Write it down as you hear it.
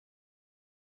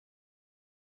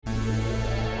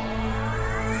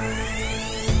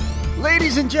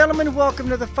Ladies and gentlemen, welcome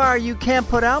to The Fire You Can't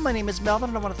Put Out. My name is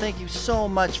Melvin, and I want to thank you so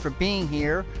much for being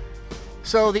here.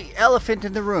 So, the elephant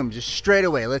in the room, just straight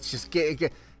away, let's just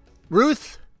get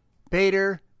Ruth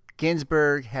Bader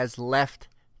Ginsburg has left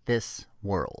this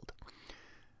world.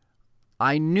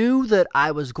 I knew that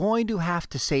I was going to have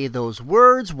to say those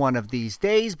words one of these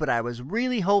days, but I was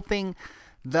really hoping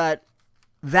that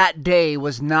that day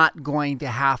was not going to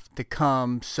have to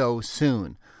come so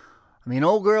soon. I mean,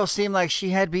 old girl seemed like she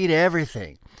had beat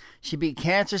everything. She beat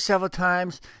cancer several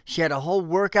times. She had a whole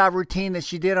workout routine that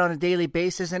she did on a daily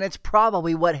basis, and it's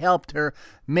probably what helped her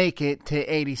make it to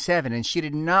 87. And she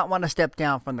did not want to step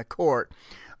down from the court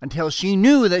until she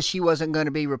knew that she wasn't going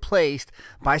to be replaced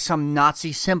by some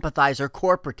Nazi sympathizer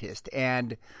corporatist.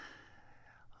 And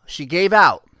she gave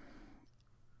out.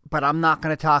 But I'm not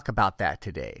going to talk about that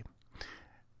today.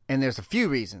 And there's a few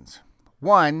reasons.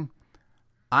 One,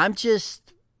 I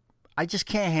just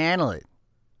can't handle it.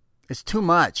 It's too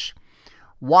much.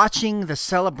 Watching the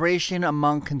celebration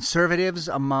among conservatives,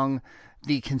 among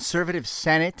the conservative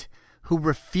Senate, who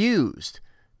refused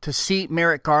to seat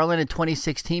Merrick Garland in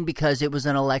 2016 because it was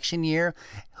an election year,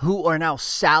 who are now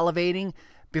salivating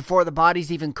before the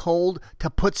body's even cold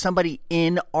to put somebody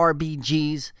in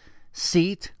RBG's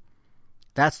seat.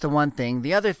 That's the one thing.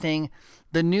 The other thing,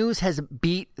 the news has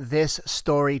beat this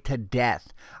story to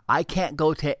death. I can't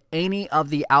go to any of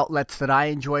the outlets that I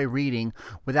enjoy reading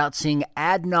without seeing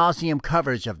ad nauseum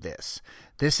coverage of this.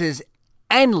 This is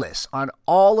endless on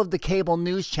all of the cable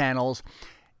news channels.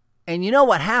 And you know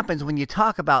what happens when you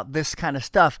talk about this kind of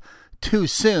stuff too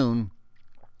soon?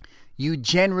 You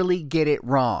generally get it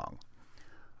wrong.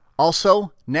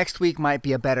 Also, next week might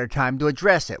be a better time to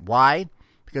address it. Why?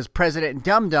 Because President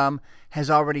Dum Dum has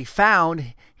already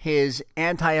found his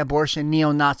anti-abortion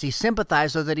neo-Nazi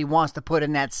sympathizer that he wants to put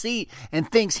in that seat and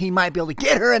thinks he might be able to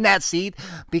get her in that seat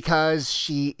because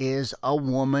she is a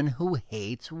woman who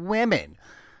hates women.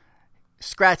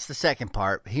 Scratch the second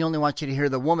part. He only wants you to hear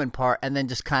the woman part and then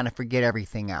just kind of forget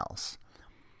everything else.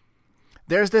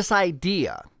 There's this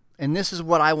idea, and this is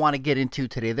what I want to get into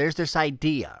today. There's this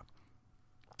idea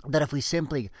that if we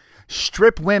simply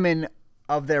strip women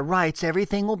of their rights,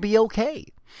 everything will be okay.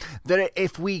 That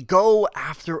if we go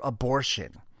after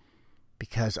abortion,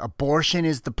 because abortion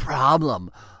is the problem,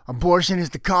 abortion is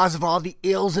the cause of all the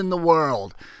ills in the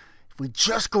world. If we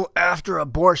just go after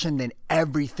abortion, then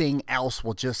everything else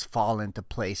will just fall into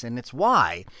place. And it's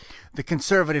why the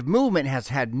conservative movement has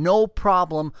had no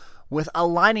problem with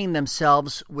aligning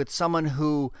themselves with someone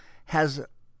who has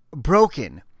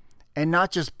broken, and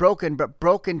not just broken, but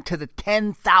broken to the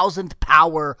 10,000th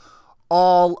power,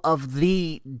 all of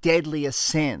the deadliest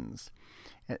sins.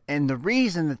 And the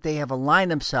reason that they have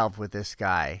aligned themselves with this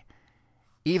guy,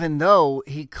 even though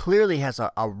he clearly has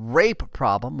a rape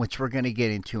problem, which we're going to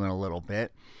get into in a little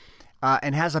bit,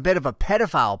 and has a bit of a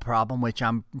pedophile problem, which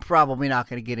I'm probably not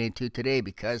going to get into today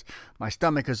because my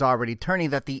stomach is already turning,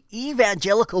 that the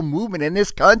evangelical movement in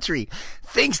this country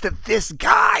thinks that this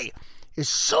guy is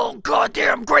so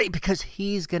goddamn great because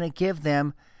he's going to give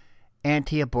them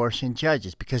anti-abortion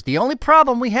judges, because the only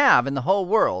problem we have in the whole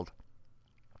world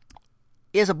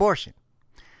is abortion.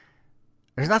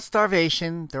 There's not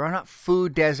starvation. There are not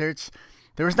food deserts.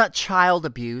 There is not child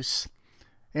abuse.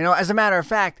 You know, as a matter of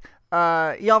fact,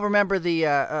 y'all remember the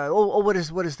what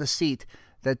is the seat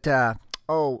that it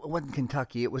wasn't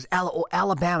Kentucky. It was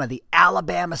Alabama. The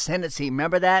Alabama Senate seat.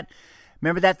 Remember that?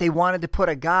 They wanted to put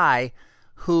a guy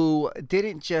who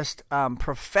didn't just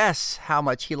profess how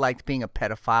much he liked being a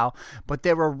pedophile, but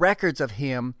there were records of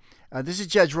him. This is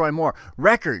Judge Roy Moore.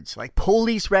 Records, like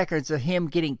police records of him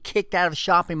getting kicked out of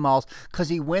shopping malls because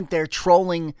he went there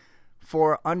trolling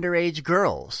for underage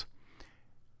girls.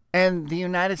 And the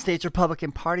United States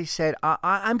Republican Party said,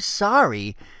 I'm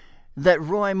sorry that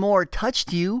Roy Moore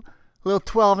touched you, little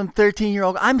 12 and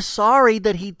 13-year-old. I'm sorry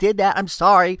that he did that. I'm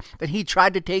sorry that he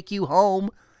tried to take you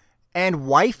home and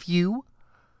wife you.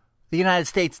 The United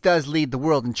States does lead the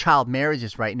world in child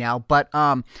marriages right now, but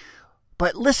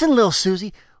listen, little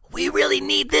Susie, we really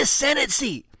need this Senate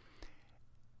seat.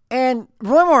 And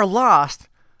Roy Moore lost,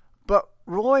 but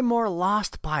Roy Moore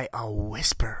lost by a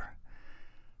whisper.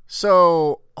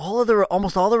 So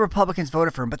almost all the Republicans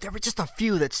voted for him, but there were just a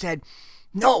few that said,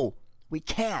 no, we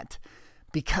can't,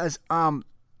 because the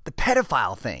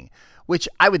pedophile thing, which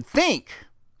I would think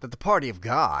that the party of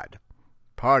God,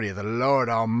 party of the Lord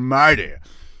Almighty,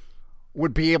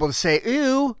 would be able to say,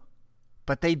 ew,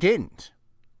 but they didn't,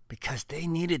 because they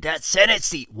needed that Senate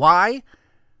seat. Why?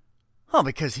 Oh,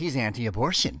 because he's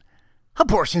anti-abortion.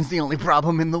 Abortion's the only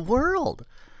problem in the world.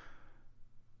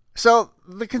 So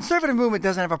the conservative movement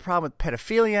doesn't have a problem with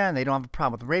pedophilia, and they don't have a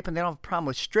problem with rape, and they don't have a problem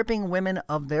with stripping women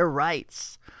of their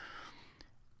rights.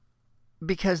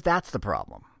 Because that's the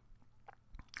problem.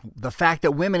 The fact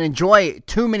that women enjoy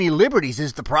too many liberties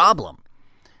is the problem.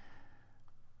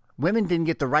 Women didn't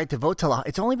get the right to vote till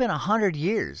it's only been 100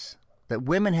 years that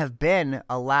women have been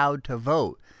allowed to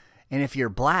vote. And if you're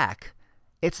black,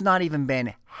 it's not even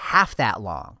been half that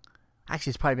long.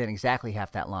 Actually, it's probably been exactly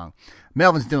half that long.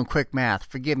 Melvin's doing quick math.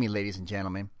 Forgive me, ladies and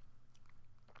gentlemen.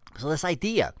 So this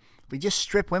idea, if we just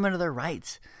strip women of their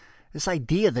rights, this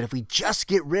idea that if we just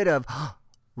get rid of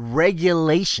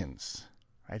regulations,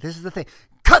 right? This is the thing.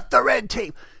 Cut the red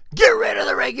tape. Get rid of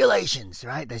the regulations,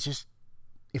 right? That's just,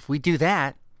 if we do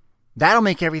that, that'll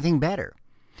make everything better.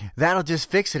 That'll just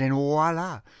fix it, and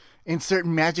voila. Insert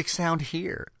magic sound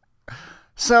here.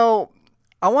 So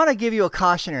I want to give you a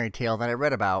cautionary tale that I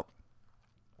read about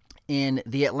in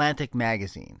the Atlantic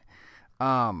magazine.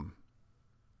 I'm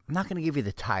not going to give you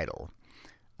the title.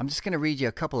 I'm just going to read you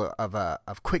a couple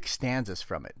of quick stanzas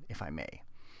from it, if I may.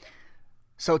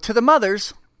 So, to the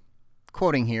mothers,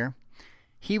 quoting here,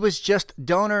 he was just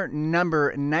donor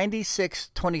number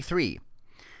 9623.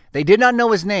 They did not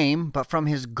know his name, but from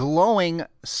his glowing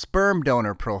sperm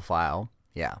donor profile,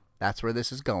 yeah, that's where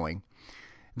this is going,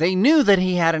 they knew that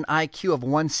he had an IQ of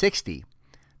 160,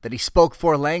 that he spoke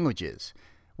 4 languages,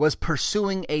 was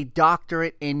pursuing a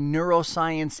doctorate in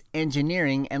neuroscience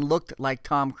engineering, and looked like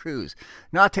Tom Cruise.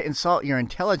 Not to insult your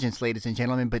intelligence, ladies and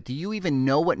gentlemen, but do you even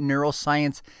know what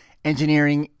neuroscience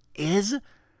engineering is?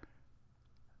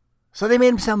 So they made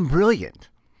him sound brilliant.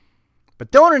 But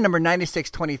donor number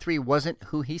 9623 wasn't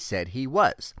who he said he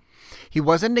was. He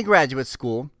wasn't in graduate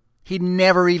school. He'd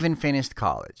never even finished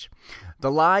college. The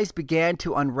lies began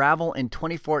to unravel in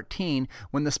 2014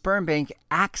 when the sperm bank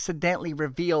accidentally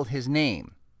revealed his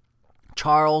name,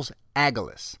 Charles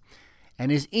Aguilas,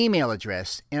 and his email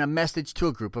address in a message to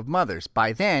a group of mothers.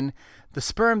 By then, the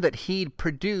sperm that he'd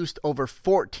produced over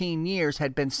 14 years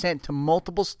had been sent to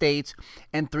multiple states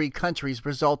and 3 countries,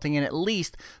 resulting in at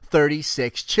least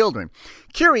 36 children.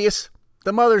 Curious,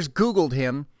 the mothers Googled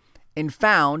him and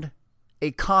found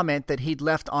a comment that he'd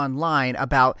left online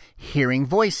about hearing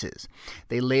voices.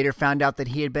 They later found out that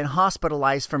he had been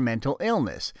hospitalized for mental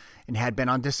illness and had been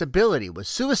on disability, was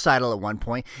suicidal at one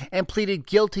point, and pleaded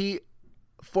guilty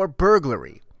for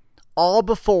burglary, all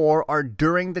before or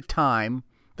during the time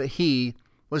that he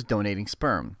was donating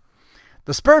sperm.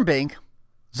 The sperm bank,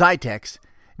 Zytex,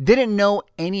 didn't know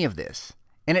any of this,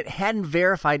 and it hadn't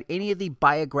verified any of the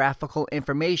biographical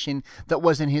information that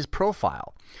was in his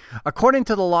profile. According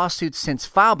to the lawsuits since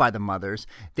filed by the mothers,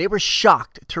 they were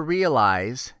shocked to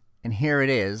realize, and here it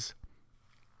is,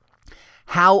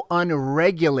 how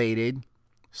unregulated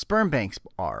sperm banks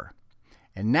are.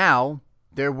 And now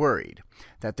they're worried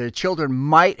that their children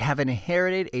might have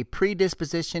inherited a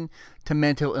predisposition to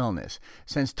mental illness.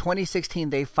 Since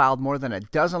 2016, they've filed more than a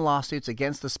dozen lawsuits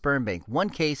against the sperm bank. One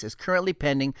case is currently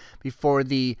pending before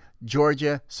the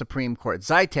Georgia Supreme Court.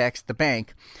 Zytex, the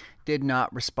bank, did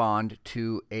not respond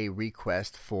to a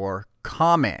request for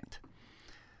comment.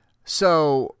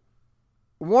 So,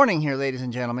 warning here, ladies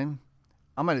and gentlemen,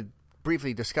 I'm going to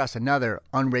briefly discuss another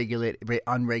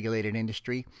unregulated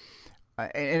industry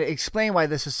and explain why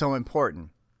this is so important.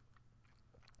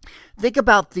 Think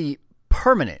about the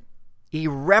permanent,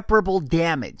 irreparable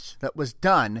damage that was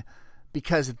done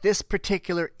because this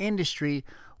particular industry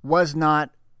was not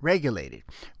regulated.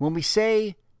 When we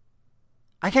say,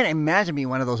 I can't imagine being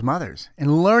one of those mothers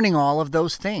and learning all of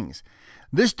those things.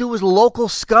 This dude was a local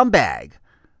scumbag,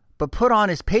 but put on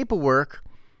his paperwork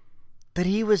that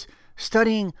he was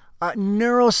studying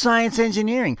neuroscience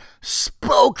engineering,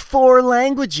 spoke 4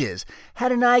 languages,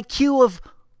 had an IQ of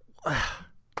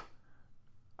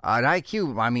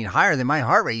higher than my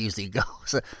heart rate usually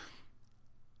goes.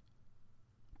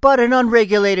 But an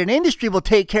unregulated industry will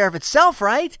take care of itself,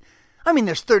 right? I mean,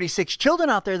 there's 36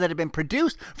 children out there that have been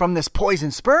produced from this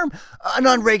poison sperm. An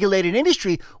unregulated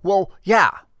industry, well, yeah.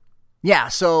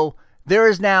 So there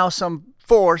is now some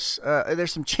there's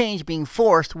some change being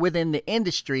forced within the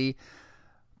industry.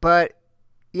 But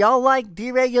y'all like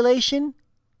deregulation?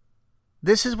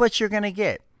 This is what you're going to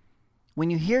get. When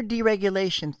you hear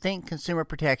deregulation, think consumer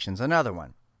protections. Another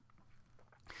one.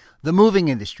 The moving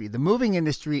industry. The moving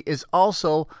industry is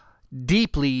also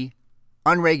deeply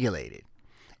unregulated.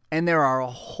 And there are a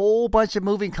whole bunch of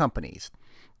moving companies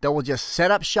that will just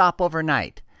set up shop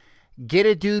overnight, get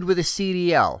a dude with a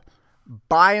CDL,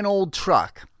 buy an old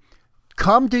truck,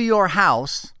 come to your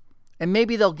house, and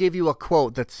maybe they'll give you a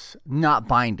quote that's not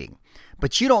binding.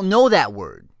 But you don't know that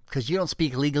word because you don't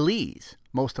speak legalese.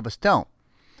 Most of us don't.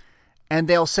 And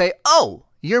they'll say, oh,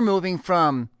 you're moving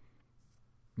from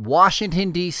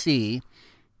Washington, D.C.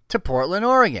 to Portland,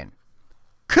 Oregon.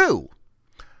 Cool.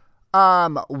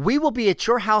 We will be at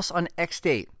your house on X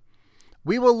date.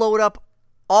 We will load up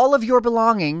all of your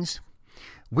belongings.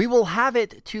 We will have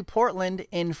it to Portland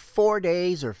in 4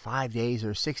 days or 5 days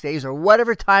or 6 days or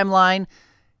whatever timeline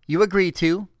you agree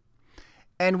to.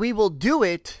 And we will do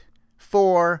it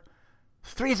for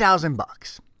 $3,000.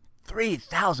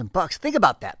 $3,000. Think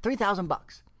about that.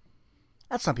 $3,000.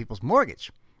 That's some people's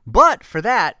mortgage. But for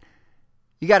that,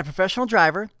 you got a professional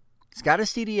driver. He's got a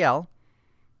CDL.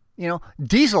 You know,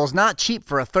 diesel is not cheap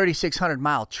for a 3,600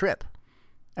 mile trip.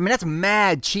 I mean, that's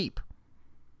mad cheap.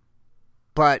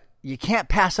 But you can't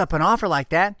pass up an offer like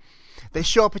that. They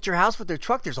show up at your house with their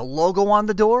truck. There's a logo on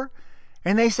the door.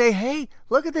 And they say, hey,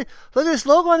 look at this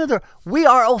logo on the door. We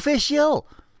are official.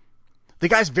 The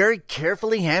guys very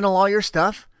carefully handle all your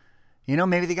stuff. You know,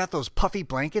 maybe they got those puffy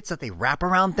blankets that they wrap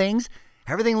around things.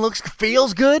 Everything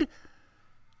feels good.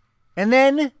 And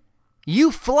then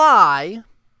you fly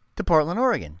to Portland,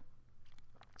 Oregon.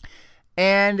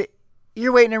 And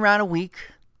you're waiting around a week.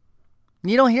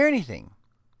 You don't hear anything.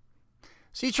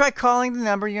 So you try calling the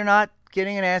number. You're not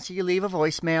getting an answer. You leave a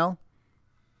voicemail.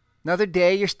 Another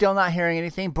day, you're still not hearing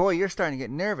anything. Boy, you're starting to get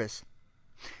nervous.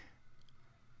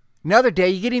 Another day,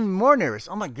 you get even more nervous.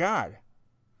 Oh, my God.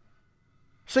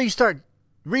 So you start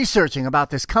researching about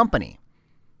this company.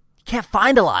 You can't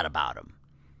find a lot about them.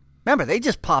 Remember, they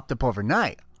just popped up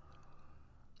overnight.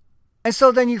 And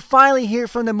so then you finally hear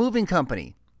from the moving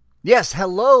company. Yes,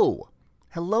 hello.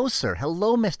 Hello, sir.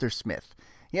 Hello, Mr. Smith.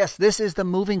 Yes, this is the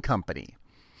moving company.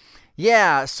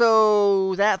 Yeah,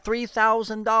 so that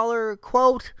 $3,000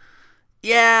 quote,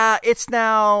 yeah, it's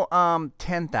now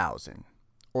 $10,000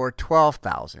 or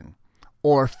 $12,000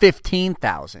 or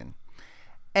 $15,000.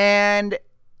 And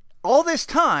all this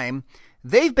time,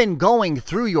 they've been going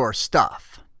through your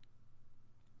stuff.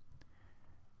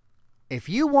 If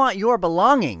you want your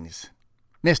belongings,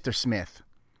 Mr. Smith,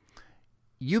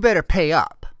 you better pay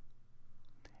up.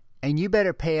 And you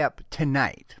better pay up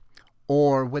tonight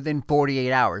or within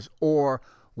 48 hours or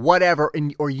whatever,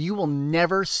 or you will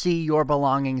never see your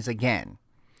belongings again.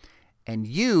 And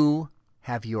you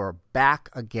have your back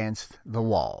against the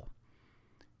wall.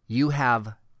 You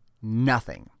have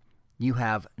nothing. You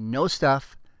have no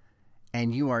stuff,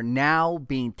 and you are now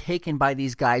being taken by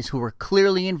these guys who are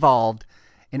clearly involved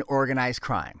in organized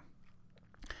crime.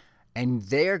 And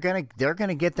they're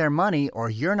gonna get their money,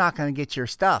 or you're not gonna get your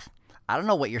stuff. I don't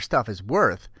know what your stuff is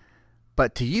worth,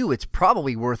 but to you, it's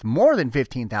probably worth more than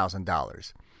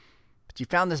 $15,000. But you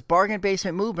found this bargain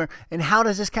basement mover, and how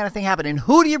does this kind of thing happen? And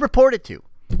who do you report it to?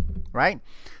 Right?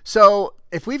 So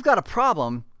if we've got a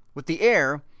problem with the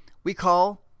air, we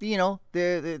call there's what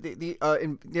do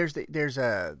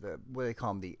they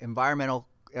call them? The environmental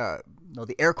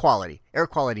the air quality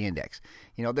index.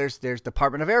 There's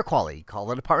Department of Air Quality. Call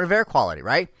the Department of Air Quality,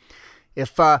 right?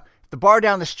 If the bar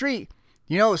down the street,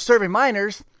 is serving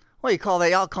minors, well,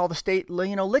 I'll call the state,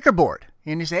 liquor board.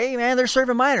 And you say, hey, man, they're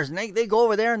serving minors. And they go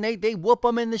over there and they whoop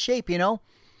them in the shape,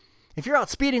 If you're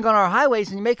out speeding on our highways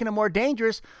and you're making them more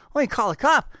dangerous, well, you call a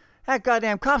cop. That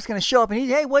goddamn cop's going to show up and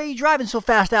hey, why are you driving so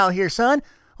fast out here, son?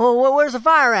 Well, where's the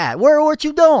fire at? What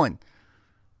you doing?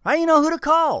 Right? You know who to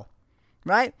call,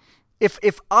 right?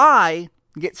 If I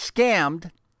get scammed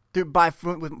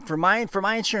for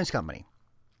my insurance company,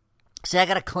 say I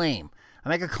got a claim. I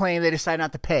make a claim, they decide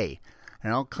not to pay.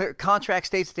 Clear contract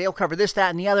states they'll cover this, that,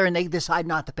 and the other, and they decide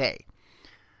not to pay.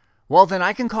 Well, then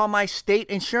I can call my state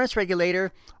insurance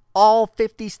regulator. All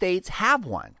 50 states have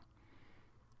one.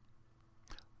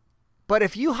 But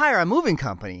if you hire a moving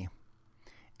company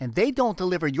and they don't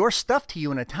deliver your stuff to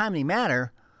you in a timely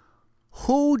manner,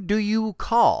 who do you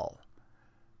call?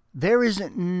 There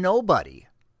isn't nobody.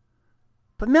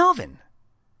 But Melvin,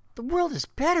 the world is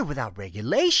better without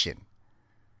regulation.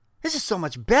 This is so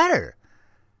much better.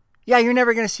 Yeah, you're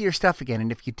never going to see your stuff again.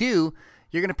 And if you do,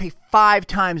 you're going to pay 5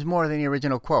 times more than the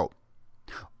original quote.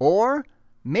 Or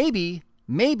maybe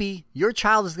your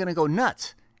child is going to go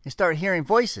nuts and start hearing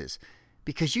voices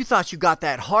because you thought you got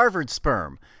that Harvard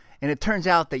sperm. And it turns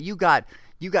out that you got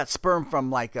sperm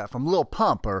from from Lil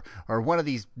Pump or one of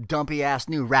these dumpy ass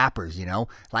new rappers,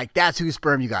 Like that's whose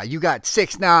sperm you got. You got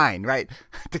 6ix9ine, right?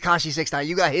 Tekashi 6ix9ine,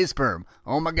 you got his sperm.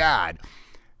 Oh my God.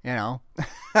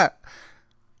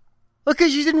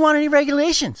 Because you didn't want any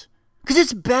regulations. Because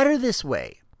it's better this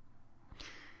way.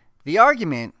 The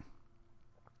argument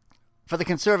for the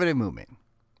conservative movement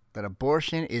that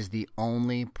abortion is the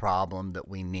only problem that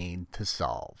we need to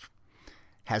solve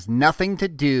has nothing to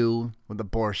do with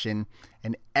abortion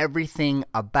and everything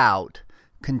about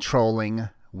controlling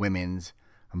women's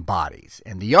bodies.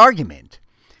 And the argument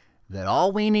that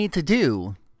all we need to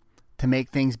do to make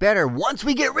things better once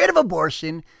we get rid of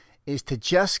abortion is to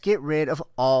just get rid of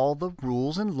all the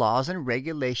rules and laws and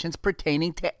regulations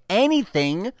pertaining to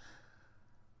anything.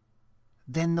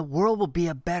 Then the world will be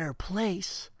a better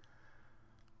place.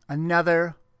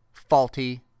 Another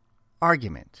faulty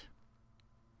argument.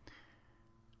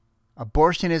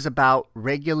 Abortion is about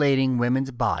regulating women's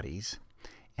bodies,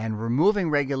 and removing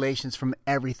regulations from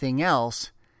everything else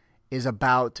is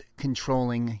about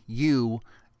controlling you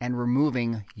and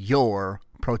removing your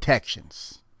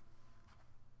protections.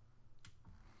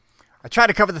 I try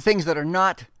to cover the things that are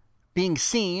not being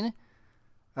seen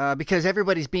because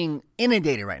everybody's being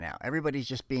inundated right now. Everybody's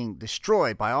just being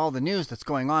destroyed by all the news that's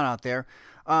going on out there.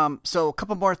 So a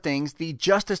couple more things. The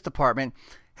Justice Department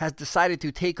has decided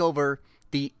to take over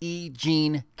the E.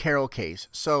 Jean Carroll case.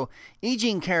 So E.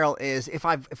 Jean Carroll is, if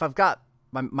I've got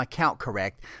my count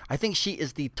correct, I think she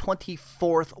is the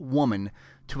 24th woman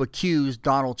to accuse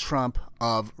Donald Trump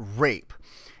of rape.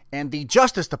 And the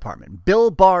Justice Department,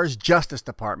 Bill Barr's Justice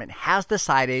Department, has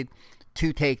decided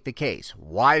to take the case.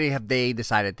 Why have they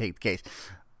decided to take the case?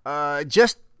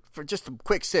 Just some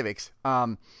quick civics.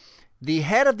 The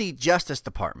head of the Justice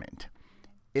Department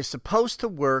is supposed to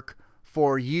work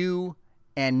for you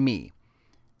and me.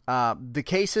 The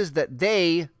cases that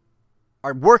they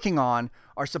are working on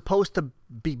are supposed to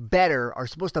be better, are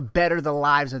supposed to better the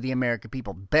lives of the American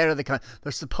people, better the country.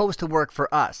 They're supposed to work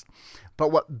for us.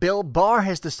 But what Bill Barr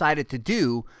has decided to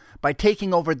do by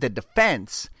taking over the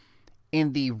defense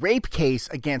in the rape case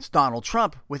against Donald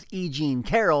Trump with E. Jean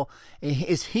Carroll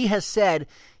is he has said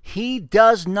he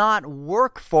does not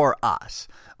work for us.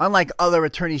 Unlike other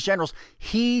attorneys generals,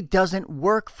 he doesn't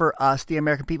work for us, the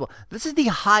American people. This is the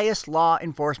highest law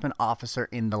enforcement officer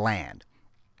in the land.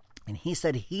 And he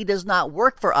said he does not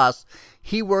work for us.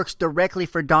 He works directly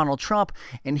for Donald Trump,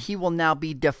 and he will now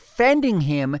be defending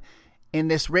him in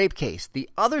this rape case. The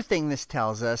other thing this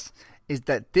tells us is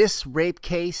that this rape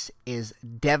case is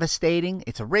devastating.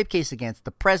 It's a rape case against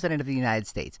the President of the United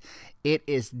States. It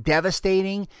is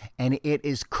devastating, and it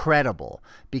is credible,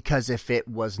 because if it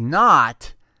was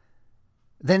not,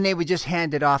 then they would just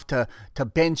hand it off to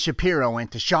Ben Shapiro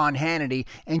and to Sean Hannity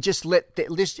and just let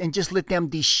them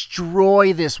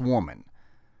destroy this woman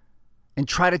and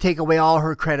try to take away all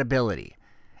her credibility.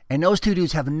 And those two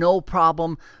dudes have no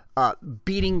problem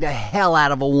beating the hell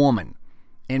out of a woman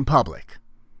in public.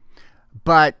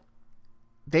 But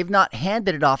they've not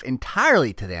handed it off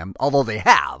entirely to them, although they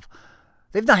have.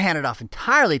 They've not handed it off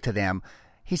entirely to them.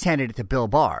 He's handed it to Bill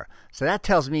Barr. So that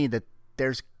tells me that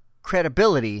there's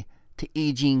credibility to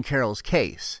E. Jean Carroll's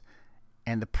case.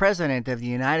 And the President of the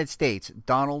United States,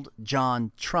 Donald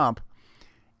John Trump,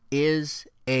 is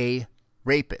a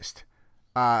rapist.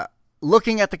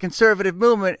 Looking at the conservative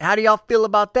movement, how do y'all feel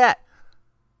about that?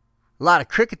 A lot of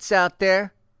crickets out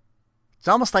there. It's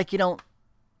almost like you don't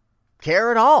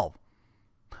care at all.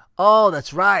 Oh,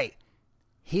 that's right.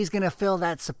 He's going to fill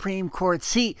that Supreme Court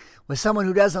seat with someone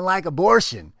who doesn't like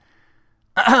abortion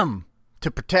to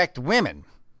protect women.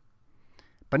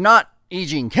 But not E.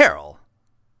 Jean Carroll,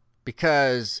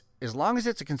 because as long as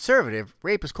it's a conservative,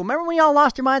 rape is cool. Remember when y'all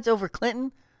lost your minds over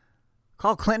Clinton?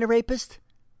 Called Clinton a rapist?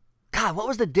 God, what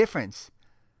was the difference?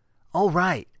 Oh,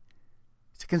 right.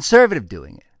 It's a conservative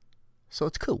doing it, so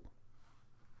it's cool.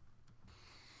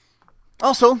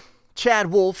 Also,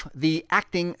 Chad Wolf, the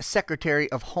acting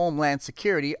Secretary of Homeland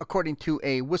Security, according to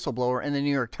a whistleblower in the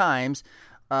New York Times,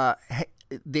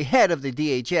 the head of the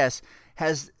DHS,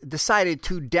 has decided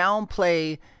to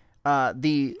downplay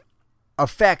the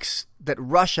effects that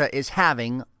Russia is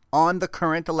having on the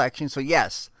current election. So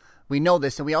yes, we know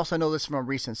this, and we also know this from a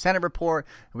recent Senate report.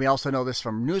 We also know this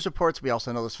from news reports. We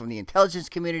also know this from the intelligence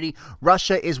community.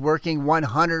 Russia is working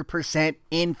 100%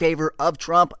 in favor of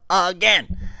Trump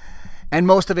again. And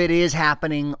most of it is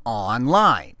happening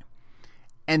online.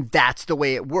 And that's the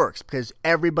way it works, because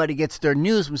everybody gets their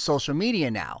news from social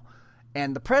media now.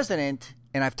 And the president,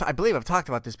 and I believe I've talked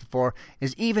about this before,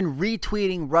 is even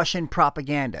retweeting Russian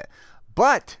propaganda.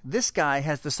 But this guy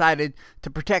has decided to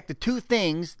protect the two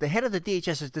things, the head of the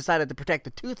DHS has decided to protect the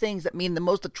two things that mean the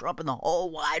most to Trump in the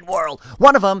whole wide world.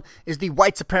 One of them is the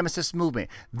white supremacist movement.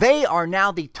 They are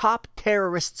now the top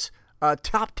terrorist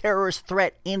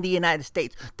threat in the United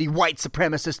States, the white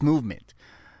supremacist movement.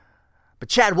 But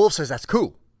Chad Wolf says that's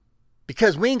cool,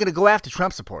 because we ain't going to go after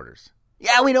Trump supporters.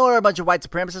 Yeah, we know we're a bunch of white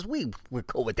supremacists. We're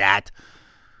cool with that.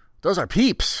 Those are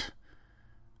peeps.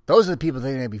 Those are the people that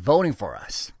are going to be voting for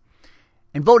us.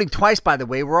 And voting twice, by the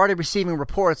way. We're already receiving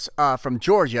reports from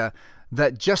Georgia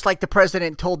that just like the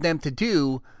president told them to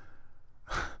do,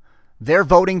 they're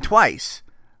voting twice.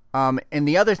 And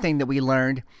the other thing that we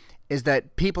learned is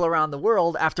that people around the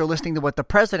world, after listening to what the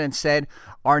president said,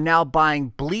 are now buying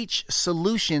bleach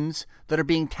solutions that are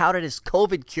being touted as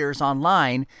COVID cures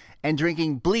online and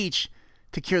drinking bleach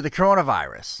to cure the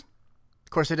coronavirus. Of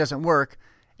course, it doesn't work,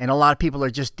 and a lot of people are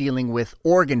just dealing with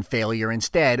organ failure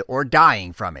instead or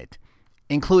dying from it,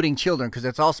 including children, because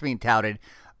it's also being touted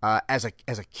as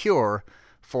a cure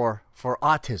for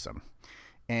autism.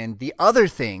 And the other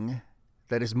thing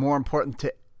that is more important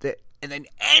than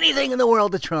anything in the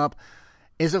world to Trump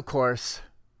is, of course,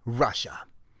 Russia.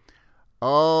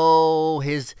 Oh,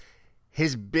 his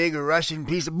big Russian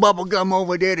piece of bubble gum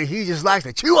over there that he just likes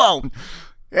to chew on.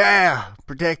 Yeah,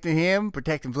 protecting him,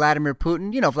 protecting Vladimir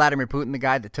Putin. You know, Vladimir Putin, the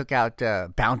guy that took out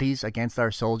bounties against our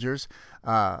soldiers,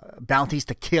 bounties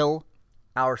to kill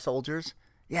our soldiers.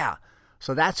 Yeah,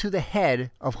 so that's who the head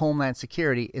of Homeland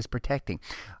Security is protecting.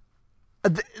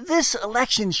 This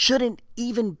election shouldn't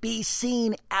even be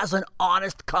seen as an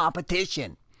honest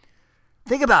competition.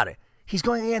 Think about it. He's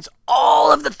going against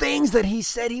all of the things that he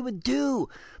said he would do,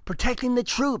 protecting the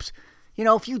troops. You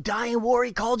know, if you die in war,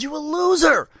 he called you a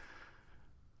loser.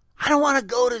 I don't want to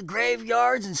go to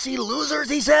graveyards and see losers,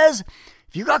 he says.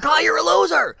 If you got caught, you're a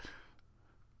loser.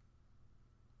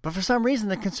 But for some reason,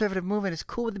 the conservative movement is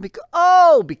cool with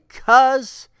it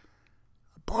because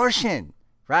abortion.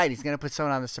 Right, he's going to put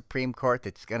someone on the Supreme Court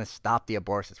that's going to stop the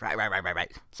abortions. Right.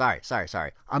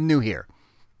 Sorry. I'm new here.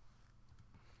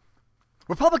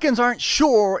 Republicans aren't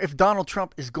sure if Donald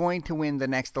Trump is going to win the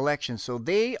next election, so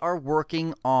they are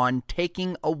working on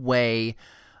taking away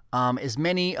as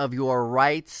many of your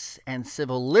rights and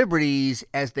civil liberties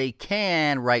as they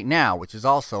can right now, which is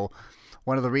also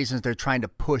one of the reasons they're trying to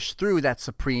push through that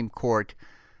Supreme Court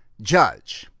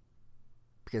judge.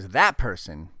 Because that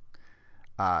person...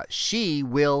 she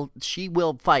will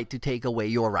fight to take away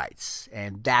your rights.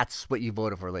 And that's what you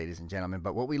voted for, ladies and gentlemen.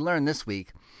 But what we learned this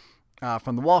week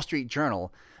from the Wall Street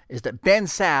Journal is that Ben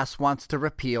Sasse wants to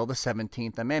repeal the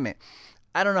 17th Amendment.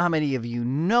 I don't know how many of you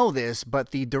know this, but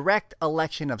the direct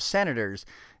election of senators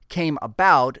came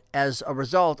about as a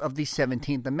result of the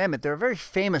 17th Amendment. There are very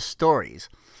famous stories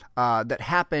that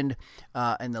happened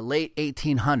in the late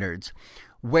 1800s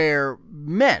where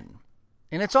men,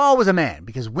 and it's always a man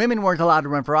because women weren't allowed to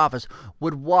run for office,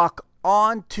 would walk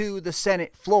onto the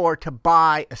Senate floor to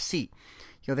buy a seat.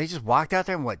 You know, they just walked out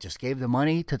there and just gave the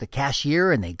money to the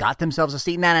cashier and they got themselves a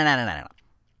seat. No.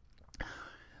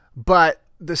 But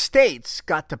the states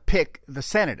got to pick the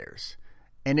senators.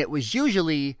 And it was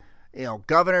usually,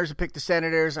 governors would pick the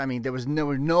senators. I mean, there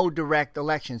were no direct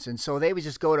elections. And so they would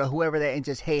just go to whoever they and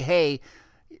just, hey,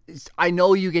 I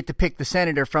know you get to pick the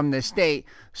senator from this state,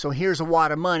 so here's a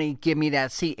wad of money, give me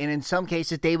that seat. And in some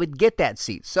cases, they would get that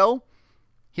seat. So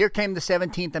here came the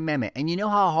 17th Amendment. And you know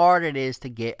how hard it is to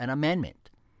get an amendment.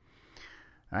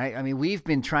 All right? I mean, we've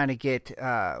been trying to get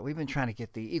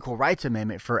the Equal Rights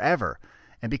Amendment forever.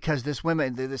 And because this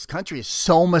country is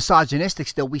so misogynistic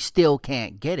still, we still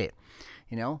can't get it.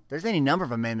 There's any number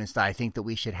of amendments that I think that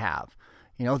we should have.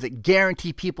 That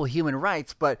guarantee people human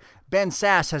rights, but Ben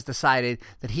Sasse has decided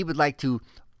that he would like to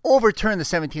overturn the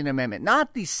 17th Amendment,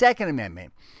 not the Second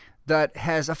Amendment that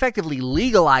has effectively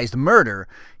legalized murder.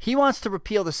 He wants to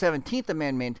repeal the 17th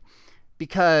Amendment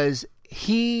because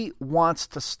he wants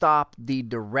to stop the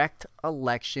direct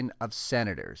election of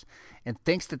senators and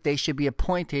thinks that they should be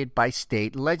appointed by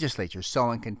state legislatures. So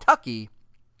in Kentucky,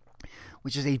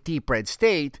 which is a deep red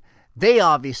state, they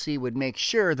obviously would make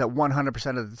sure that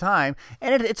 100% of the time,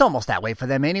 and it's almost that way for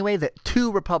them anyway, that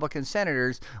 2 Republican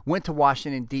senators went to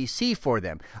Washington, D.C. for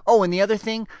them. Oh, and the other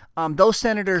thing, those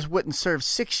senators wouldn't serve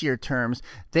 6-year terms.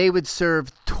 They would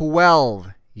serve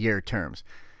 12-year terms.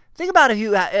 Think about if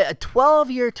you a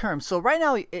 12-year term. So right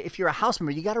now, if you're a House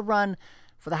member, you got to run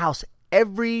for the House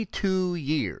every 2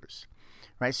 years,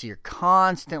 right? So you're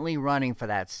constantly running for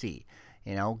that seat.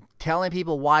 Telling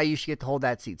people why you should get to hold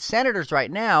that seat. Senators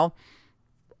right now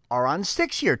are on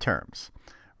 6-year terms,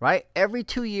 right? Every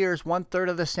 2 years, 1/3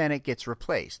 of the Senate gets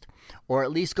replaced, or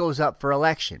at least goes up for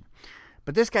election.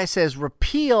 But this guy says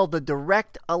repeal the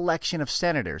direct election of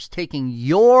senators, taking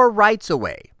your rights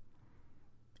away.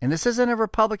 And this isn't a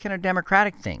Republican or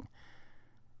Democratic thing.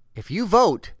 If you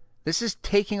vote, this is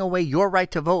taking away your right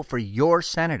to vote for your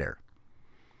senator.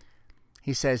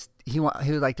 He says he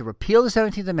would like to repeal the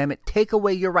 17th Amendment, take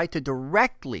away your right to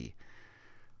directly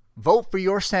vote for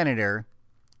your senator,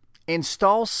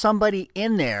 install somebody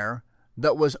in there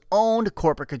that was owned,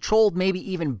 corporate controlled, maybe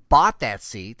even bought that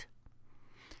seat,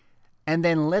 and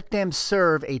then let them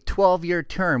serve a 12-year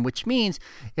term, which means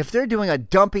if they're doing a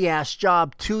dumpy-ass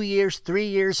job 2 years, 3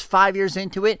 years, 5 years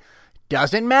into it,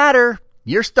 doesn't matter.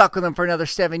 You're stuck with them for another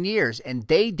 7 years, and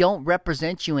they don't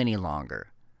represent you any longer.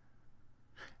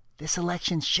 this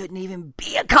election shouldn't even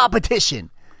be a competition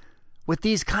with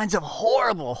these kinds of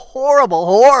horrible, horrible,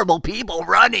 horrible people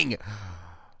running.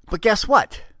 But guess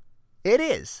what? It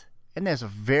is. And there's a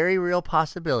very real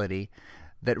possibility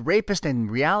that rapist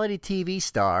and reality TV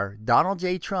star Donald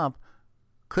J. Trump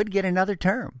could get another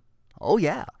term. Oh,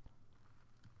 yeah.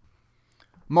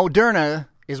 Moderna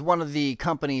is one of the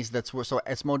companies so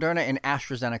it's Moderna and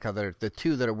AstraZeneca. They're the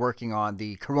two that are working on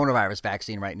the coronavirus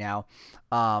vaccine right now.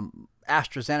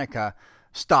 AstraZeneca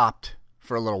stopped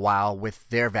for a little while with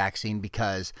their vaccine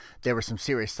because there were some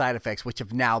serious side effects, which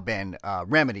have now been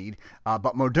remedied.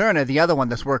 But Moderna, the other one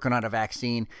that's working on a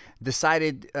vaccine,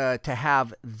 decided to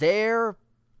have their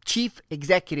chief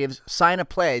executives sign a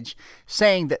pledge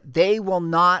saying that they will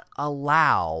not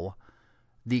allow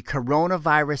the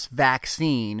coronavirus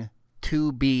vaccine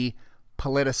to be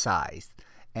politicized.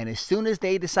 And as soon as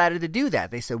they decided to do that,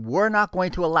 they said, we're not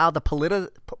going to allow the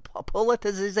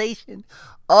politicization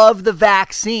of the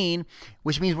vaccine,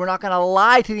 which means we're not going to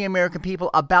lie to the American people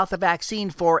about the vaccine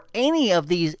for any of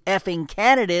these effing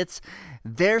candidates.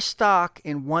 Their stock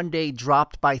in one day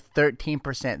dropped by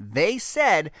 13%. They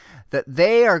said that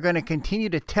they are going to continue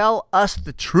to tell us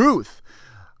the truth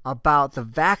about the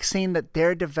vaccine that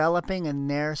they're developing,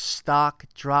 and their stock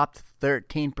dropped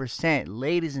 13%.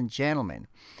 Ladies and gentlemen,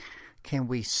 can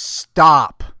we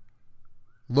stop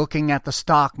looking at the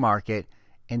stock market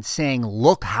and saying,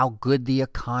 look how good the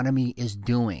economy is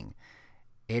doing?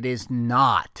 It is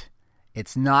not.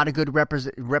 It's not a good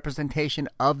representation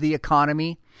of the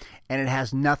economy, and it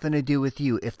has nothing to do with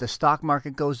you. If the stock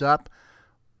market goes up,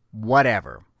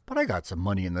 whatever. But I got some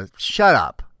money in the... Shut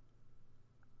up.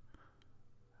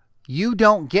 You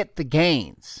don't get the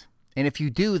gains. And if you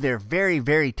do, they're very,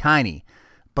 very tiny.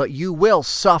 But you will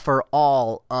suffer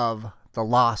all of the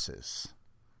losses.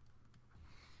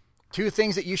 Two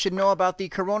things that you should know about the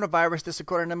coronavirus, this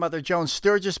according to Mother Jones.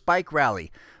 Sturgis Bike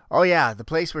Rally. Oh, yeah, the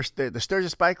place where the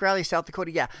Sturgis Bike Rally, South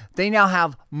Dakota, yeah. They now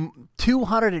have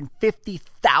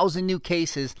 250,000 new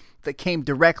cases that came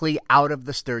directly out of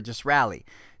the Sturgis Rally.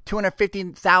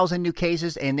 250,000 new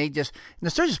cases, and the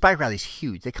Sturgis Bike Rally is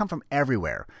huge. They come from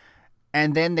everywhere.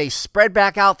 And then they spread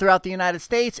back out throughout the United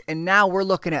States, and now we're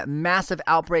looking at massive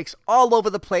outbreaks all over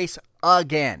the place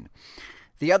again.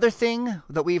 The other thing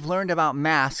that we've learned about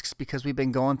masks, because we've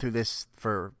been going through this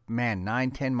for,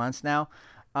 9-10 months now,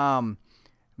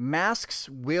 masks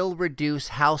will reduce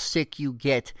how sick you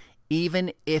get,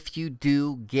 even if you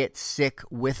do get sick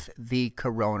with the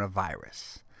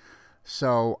coronavirus.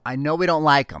 So I know we don't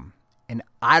like them, and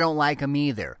I don't like them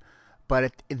either,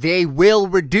 but they will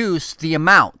reduce the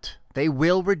amount. They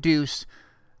will reduce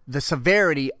the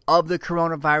severity of the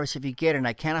coronavirus if you get it. And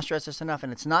I cannot stress this enough.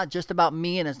 And it's not just about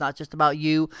me, and it's not just about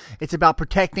you. It's about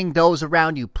protecting those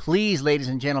around you. Please, ladies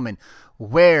and gentlemen,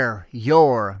 wear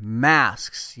your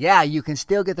masks. Yeah, you can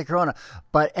still get the corona,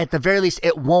 but at the very least,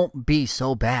 it won't be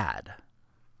so bad.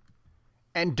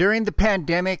 And during the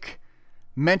pandemic,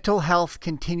 mental health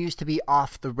continues to be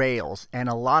off the rails, and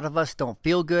a lot of us don't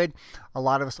feel good. A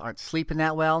lot of us aren't sleeping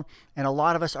that well, and a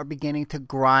lot of us are beginning to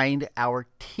grind our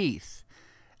teeth,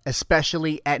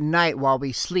 especially at night while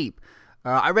we sleep.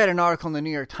 I read an article in the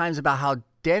New York Times about how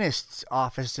dentists'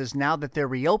 offices, now that they're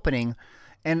reopening,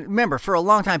 and remember, for a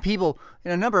long time, in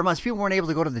a number of months, people weren't able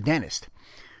to go to the dentist,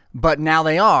 but now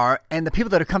they are, and the people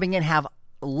that are coming in have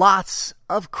lots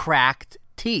of cracked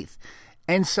teeth.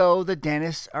 And so the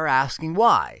dentists are asking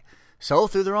why. So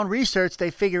through their own research,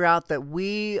 they figure out that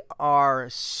we are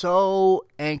so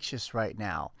anxious right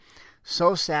now,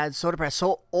 so sad, so depressed,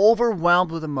 so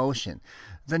overwhelmed with emotion.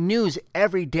 The news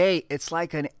every day, it's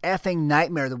like an effing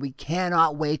nightmare that we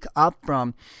cannot wake up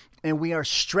from, and we are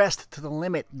stressed to the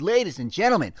limit. Ladies and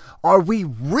gentlemen, are we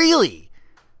really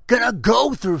going to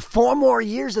go through 4 more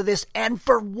years of this, and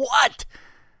for what?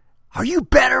 Are you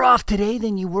better off today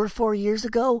than you were 4 years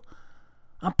ago?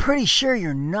 I'm pretty sure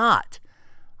you're not,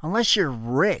 unless you're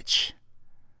rich.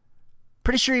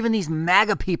 Pretty sure even these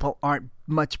MAGA people aren't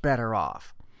much better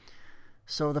off.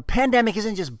 So the pandemic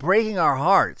isn't just breaking our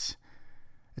hearts.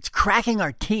 It's cracking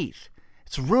our teeth.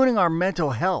 It's ruining our mental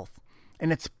health.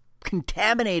 And it's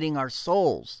contaminating our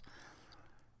souls.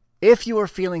 If you are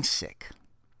feeling sick,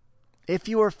 if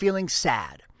you are feeling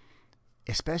sad,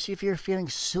 especially if you're feeling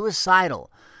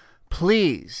suicidal,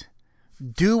 please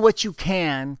do what you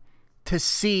can to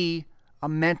see a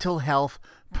mental health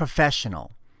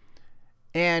professional.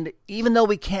 And even though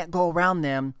we can't go around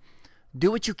them, do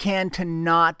what you can to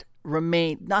not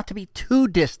to be too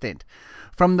distant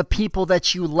from the people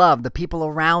that you love, the people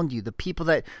around you, the people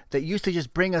that used to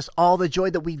just bring us all the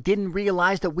joy that we didn't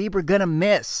realize that we were going to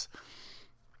miss.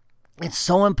 It's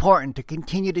so important to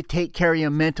continue to take care of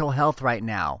your mental health right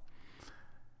now.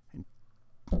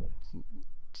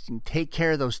 take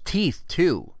care of those teeth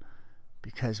too.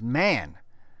 Because, man,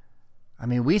 I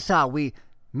mean, we thought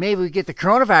maybe we get the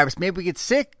coronavirus, maybe we get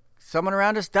sick, someone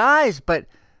around us dies, but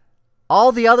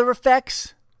all the other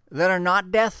effects that are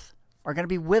not death are going to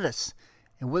be with us,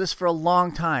 and with us for a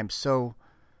long time. So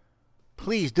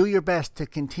please do your best to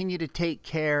continue to take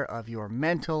care of your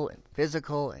mental and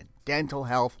physical and dental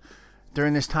health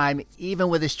during this time, even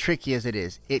with as tricky as it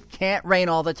is. It can't rain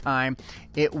all the time.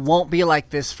 It won't be like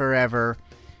this forever.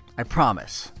 I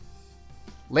promise.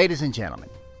 Ladies and gentlemen,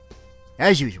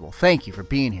 as usual, thank you for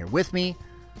being here with me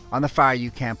on The Fire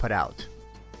You Can't Put Out.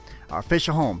 Our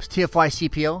official homes,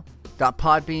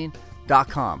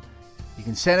 tfycpo.podbean.com. You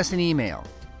can send us an email,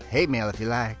 hate mail if you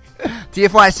like,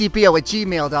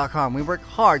 tfycpo@gmail.com. We work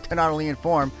hard to not only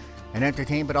inform and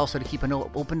entertain, but also to keep an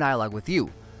open dialogue with you,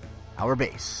 our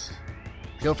base.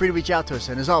 Feel free to reach out to us,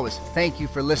 and as always, thank you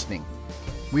for listening.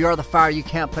 We are The Fire You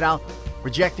Can't Put Out,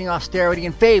 rejecting austerity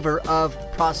in favor of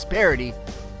prosperity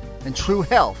and true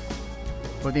health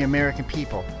for the American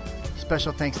people.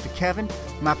 Special thanks to Kevin,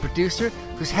 my producer,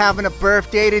 who's having a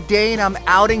birthday today, and I'm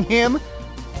outing him.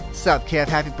 What's up, Kev?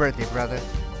 Happy birthday, brother.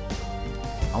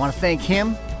 I want to thank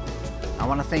him. I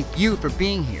want to thank you for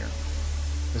being here.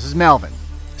 This is Melvin,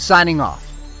 signing off.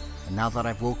 And now that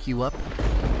I've woke you up,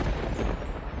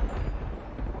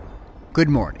 good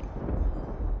morning.